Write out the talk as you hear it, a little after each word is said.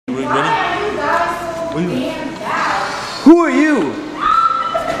really? What you? Who are you?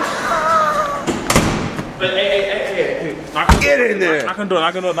 Hey. Get in there. Knock on the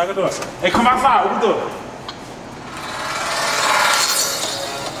door. Hey, come outside. Open the door.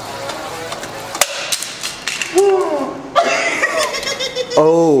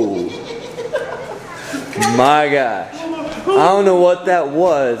 Oh. My gosh. I don't know what that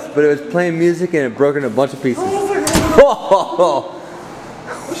was, but it was playing music and it broke in a bunch of pieces. Oh.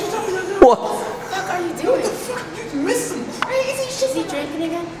 What? What the fuck are you doing? What the fuck? You missed some crazy shit. Is he drinking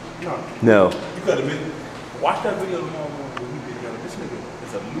again? No. You gotta admit, watch that video tomorrow when we did together. This nigga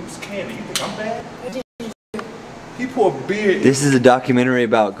is a loose cannon. You think I'm bad? He poured beer. This is a documentary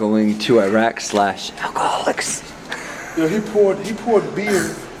about going to Iraq/alcoholics. Yo, he poured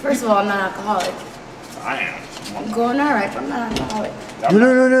beer. First of all, I'm not alcoholic. I am. I'm going alright, but I'm not alcoholic.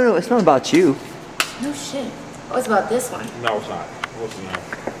 No. It's not about you. No shit. Oh, it's about this one. No, it's not. What's the name?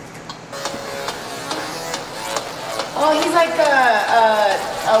 Oh, he's like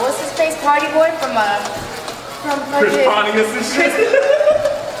what's his face? Party boy from Chris fucking... Pontius and shit.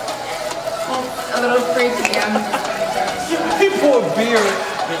 A little freaky, yeah. He poured beer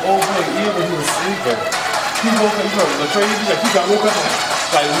in old boy's ear when he was sleeping. He woke up, you know, the crazy, like, he got woke up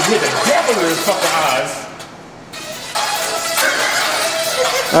like we hit the devil in his fucking eyes.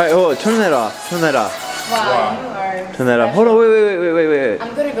 Alright, hold on. Turn that off. Wow, you are... Turn that off. Hold on, wait.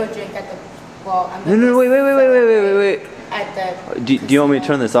 I'm gonna go drink at the... Well, I'm No, gonna wait. At the... Do you want me to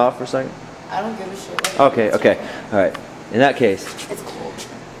turn this off for a second? I don't give a shit. Okay. Alright. In that case. It's cold.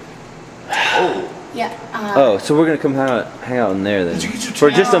 Oh. Yeah. Oh, so we're gonna come hang out in there then. Did you get your For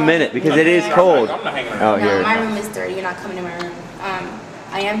just a minute, because it is cold I'm not hanging out around. No, here. my room is dirty. You're not coming to my room.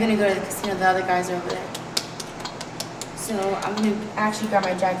 I am gonna go to the casino. The other guys are over there. So I'm gonna actually grab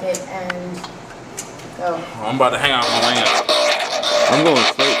my jacket and go. I'm about to hang out with my man. I'm going to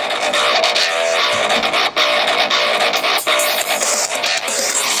sleep.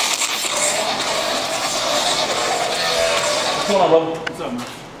 What's going on, brother? What's up, man?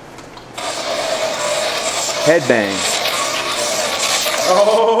 Headbang.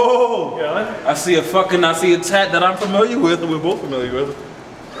 Oh! Yeah, I see a tat that I'm familiar with, and we're both familiar with.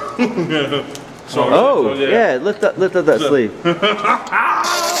 Yeah, lift up that sleeve. I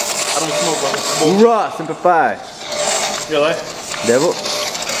don't smoke, brother. Raw, simplify. You like? Devil.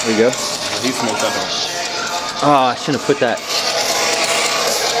 There you go. He smoked that one. Oh, I shouldn't have put that.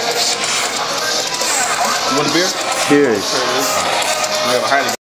 You want a beer? Cheers. Sure it is. I have a highly